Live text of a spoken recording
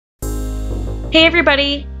Hey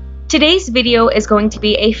everybody! Today's video is going to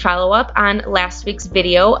be a follow-up on last week's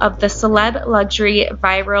video of the Celeb Luxury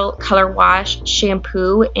Viral Color Wash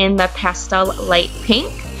shampoo in the pastel light pink.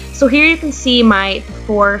 So here you can see my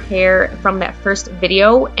before hair from that first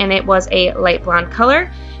video, and it was a light blonde color.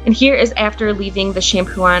 And here is after leaving the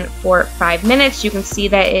shampoo on for 5 minutes. You can see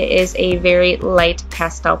that it is a very light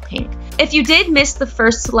pastel pink. If you did miss the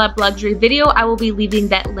first Celeb Luxury video, I will be leaving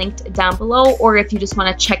that linked down below, or if you just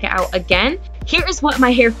want to check it out again. Here is what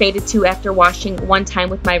my hair faded to after washing one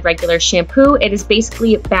time with my regular shampoo. It is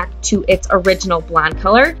basically back to its original blonde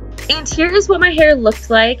color. And here is what my hair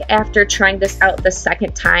looked like after trying this out the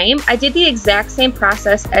second time. I did the exact same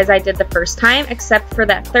process as I did the first time, except for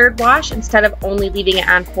that third wash. Instead of only leaving it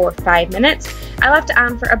on for 5 minutes, I left it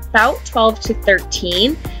on for about 12 to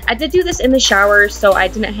 13. I did do this in the shower, so I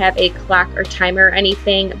didn't have a clock or timer or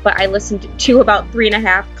anything, but I listened to about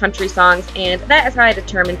 3.5 country songs, and that is how I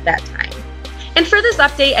determined that time. And for this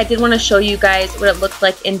update, I did want to show you guys what it looked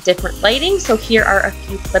like in different lighting, so here are a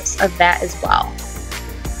few clips of that as well.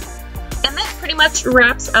 And that pretty much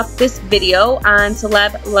wraps up this video on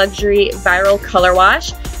Celeb Luxury Viral Color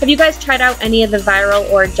Wash. Have you guys tried out any of the viral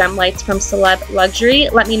or gem lights from Celeb Luxury?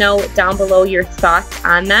 Let me know down below your thoughts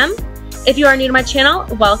on them. If you are new to my channel,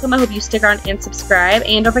 welcome. I hope you stick around and subscribe.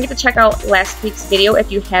 And don't forget to check out last week's video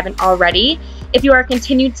if you haven't already. If you are a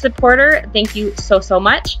continued supporter, thank you so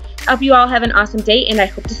much. I hope you all have an awesome day, and I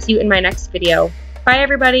hope to see you in my next video. Bye,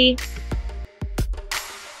 everybody.